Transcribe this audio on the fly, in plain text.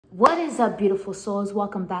What is up, beautiful souls?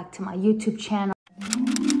 Welcome back to my YouTube channel.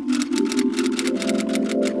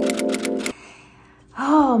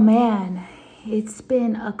 Oh man, it's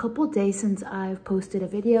been a couple days since I've posted a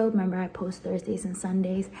video. Remember, I post Thursdays and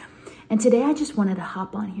Sundays. And today I just wanted to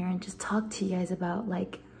hop on here and just talk to you guys about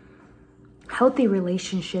like healthy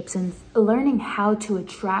relationships and learning how to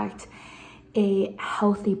attract a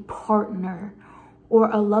healthy partner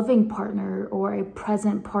or a loving partner or a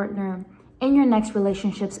present partner in your next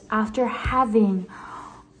relationships after having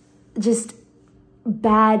just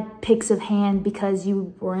bad picks of hand because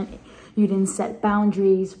you didn't set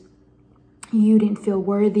boundaries, you didn't feel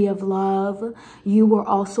worthy of love, you were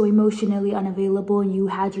also emotionally unavailable, and you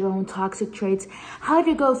had your own toxic traits. How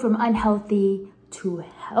to go from unhealthy to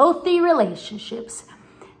healthy relationships.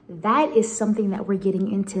 That is something that we're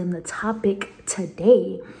getting into in the topic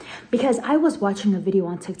today, because I was watching a video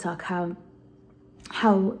on TikTok how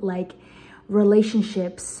like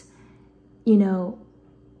relationships, you know,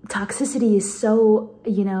 toxicity is so,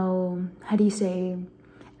 you know, how do you say,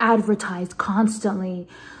 advertised constantly.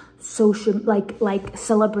 Social, like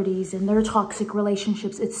celebrities and their toxic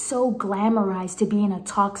relationships, it's so glamorized to be in a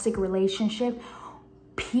toxic relationship.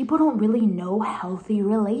 People don't really know healthy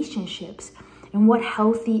relationships and what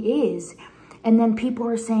healthy is. And then people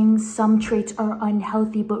are saying some traits are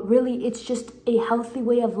unhealthy, but really it's just a healthy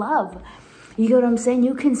way of love. You get what I'm saying?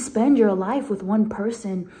 You can spend your life with one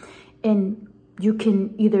person and you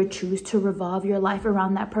can either choose to revolve your life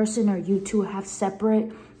around that person, or you two have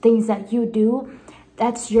separate things that you do.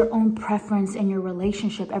 That's your own preference in your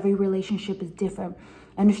relationship. Every relationship is different.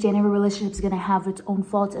 Understand, every relationship is going to have its own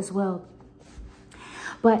faults as well.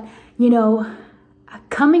 But, you know,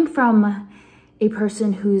 coming from a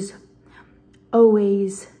person who's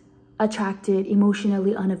always attracted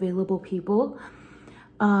emotionally unavailable people,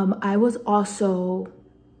 I was also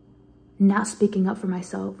not speaking up for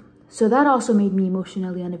myself. So that also made me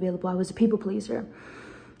emotionally unavailable. I was a people pleaser.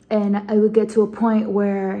 And I would get to a point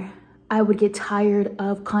where I would get tired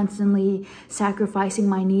of constantly sacrificing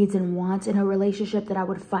my needs and wants in a relationship, that I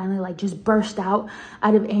would finally like just burst out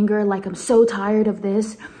of anger. Like, I'm so tired of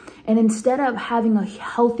this. And instead of having a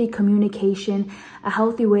healthy communication, a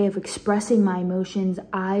healthy way of expressing my emotions,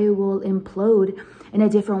 I will implode in a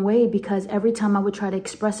different way, because every time I would try to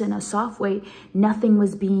express it in a soft way, nothing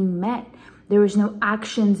was being met. There was no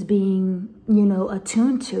actions being, you know,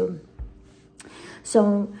 attuned to.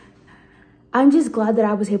 So I'm just glad that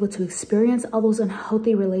I was able to experience all those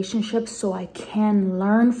unhealthy relationships so I can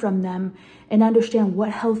learn from them and understand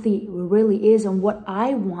what healthy really is and what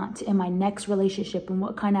I want in my next relationship, and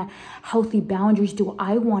what kind of healthy boundaries do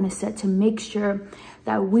I want to set to make sure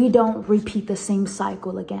that we don't repeat the same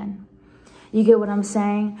cycle again. You get what I'm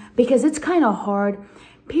saying? Because it's kind of hard.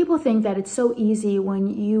 People think that it's so easy when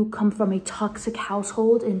you come from a toxic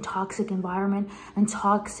household and toxic environment and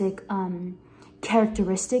toxic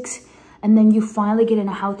characteristics, and then you finally get in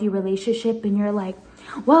a healthy relationship and you're like,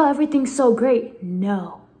 well, everything's so great.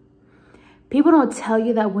 No. People don't tell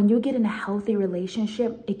you that when you get in a healthy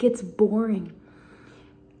relationship, it gets boring.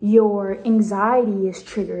 Your anxiety is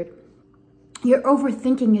triggered. Your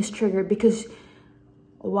overthinking is triggered, because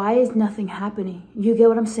why is nothing happening? You get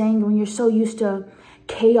what I'm saying? When you're so used to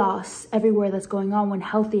chaos everywhere that's going on, when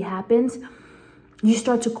healthy happens, you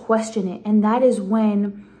start to question it. And that is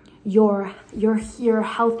when your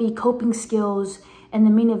healthy coping skills and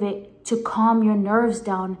the meaning of it to calm your nerves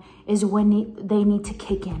down is when they need to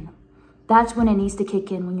kick in. That's when it needs to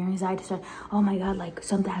kick in, when your anxiety starts, oh my God, like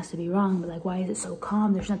something has to be wrong. But like, why is it so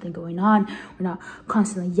calm? There's nothing going on. We're not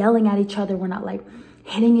constantly yelling at each other. We're not like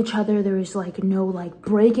hitting each other. There is like no like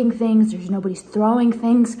breaking things. There's nobody's throwing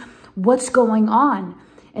things. What's going on?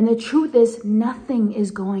 And the truth is, nothing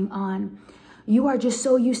is going on. You are just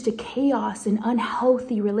so used to chaos and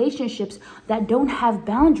unhealthy relationships that don't have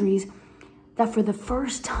boundaries, that for the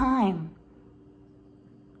first time,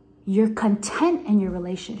 you're content in your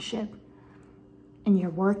relationship. And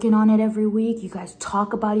you're working on it every week. You guys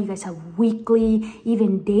talk about it. You guys have weekly,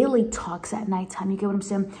 even daily talks at nighttime. You get what I'm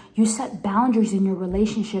saying? You set boundaries in your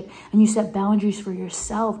relationship, and you set boundaries for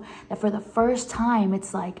yourself, that for the first time,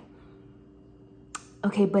 it's like,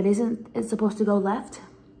 okay, but isn't it supposed to go left?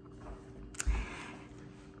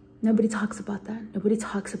 Nobody talks about that. Nobody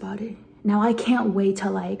talks about it. Now, I can't wait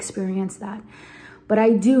till I experience that. But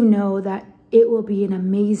I do know that it will be an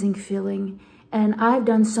amazing feeling. And I've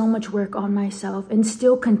done so much work on myself and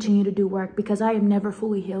still continue to do work, because I am never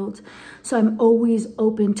fully healed. So I'm always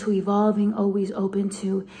open to evolving, always open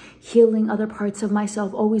to healing other parts of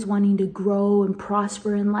myself, always wanting to grow and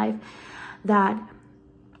prosper in life. That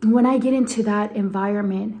when I get into that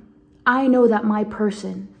environment, I know that my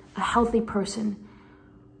person, a healthy person,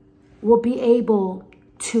 will be able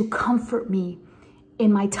to comfort me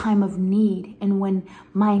in my time of need and when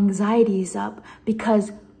my anxiety is up,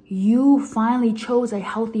 because you finally chose a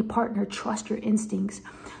healthy partner. Trust your instincts.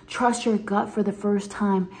 Trust your gut for the first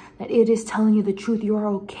time that it is telling you the truth. You are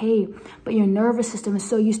okay, but your nervous system is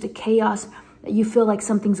so used to chaos that you feel like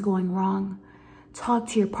something's going wrong. Talk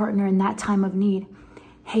to your partner in that time of need.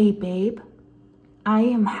 Hey, babe, I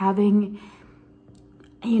am having,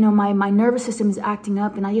 my nervous system is acting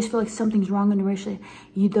up and I just feel like something's wrong in the relationship.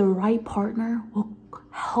 The right partner will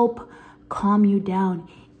help calm you down.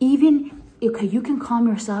 Okay, you can calm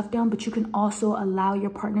yourself down, but you can also allow your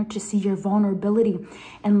partner to see your vulnerability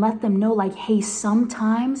and let them know, like, hey,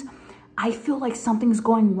 sometimes I feel like something's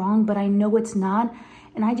going wrong, but I know it's not.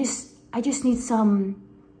 And I just need some,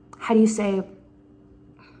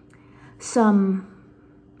 some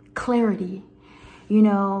clarity.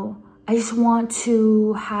 I just want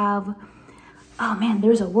to have, oh man,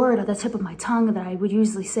 there's a word at the tip of my tongue that I would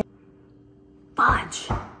usually say. Fudge.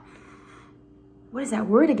 What is that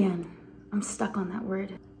word again? I'm stuck on that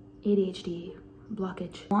word. ADHD,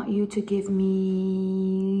 blockage. I want you to give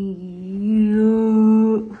me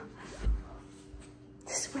you.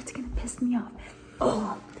 This word's gonna piss me off.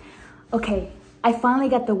 Oh, okay. I finally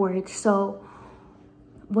got the word. So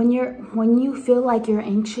when you feel like you're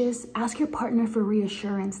anxious, ask your partner for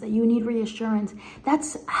reassurance, that you need reassurance.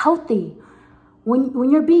 That's healthy. When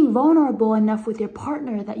you're being vulnerable enough with your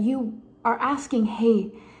partner that you are asking,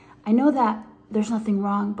 hey, I know that there's nothing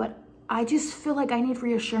wrong, but I just feel like I need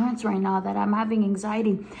reassurance right now, that I'm having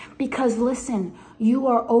anxiety. Because listen, you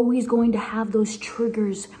are always going to have those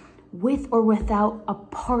triggers with or without a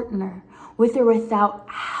partner, with or without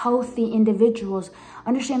healthy individuals.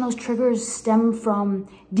 Understand those triggers stem from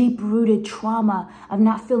deep-rooted trauma of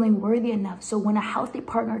not feeling worthy enough. So when a healthy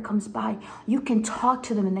partner comes by, you can talk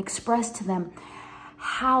to them and express to them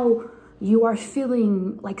how you are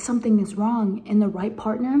feeling like something is wrong, and the right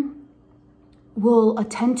partner will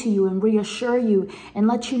attend to you and reassure you and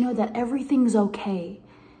let you know that everything's okay.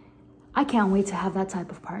 I can't wait to have that type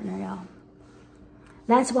of partner, y'all.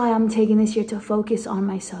 That's why I'm taking this year to focus on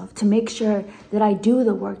myself, to make sure that I do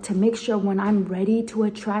the work, to make sure when I'm ready to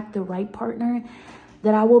attract the right partner,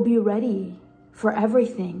 that I will be ready for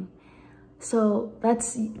everything. So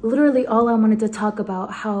that's literally all I wanted to talk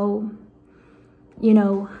about, how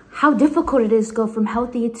difficult it is to go from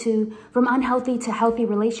unhealthy to healthy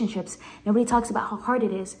relationships. Nobody talks about how hard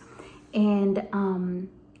it is and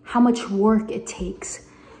how much work it takes.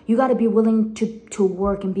 You got to be willing to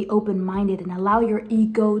work and be open-minded and allow your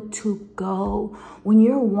ego to go. When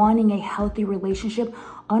you're wanting a healthy relationship,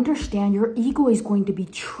 understand your ego is going to be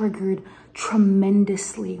triggered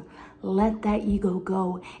tremendously. Let that ego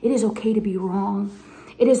go. It is okay to be wrong.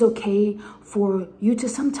 It is okay for you to,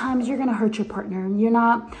 sometimes you're going to hurt your partner. You're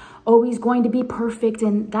not always going to be perfect,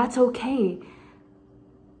 and that's okay.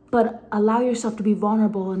 But allow yourself to be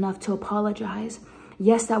vulnerable enough to apologize.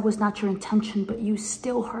 Yes, that was not your intention, but you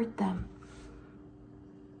still hurt them.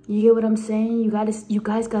 You get what I'm saying? You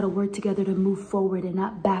guys got to work together to move forward and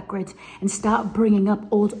not backwards, and stop bringing up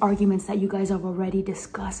old arguments that you guys have already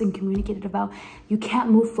discussed and communicated about. You can't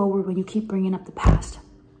move forward when you keep bringing up the past.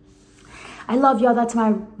 I love y'all. That's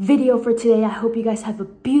my video for today. I hope you guys have a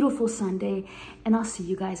beautiful Sunday, and I'll see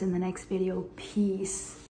you guys in the next video.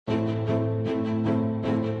 Peace.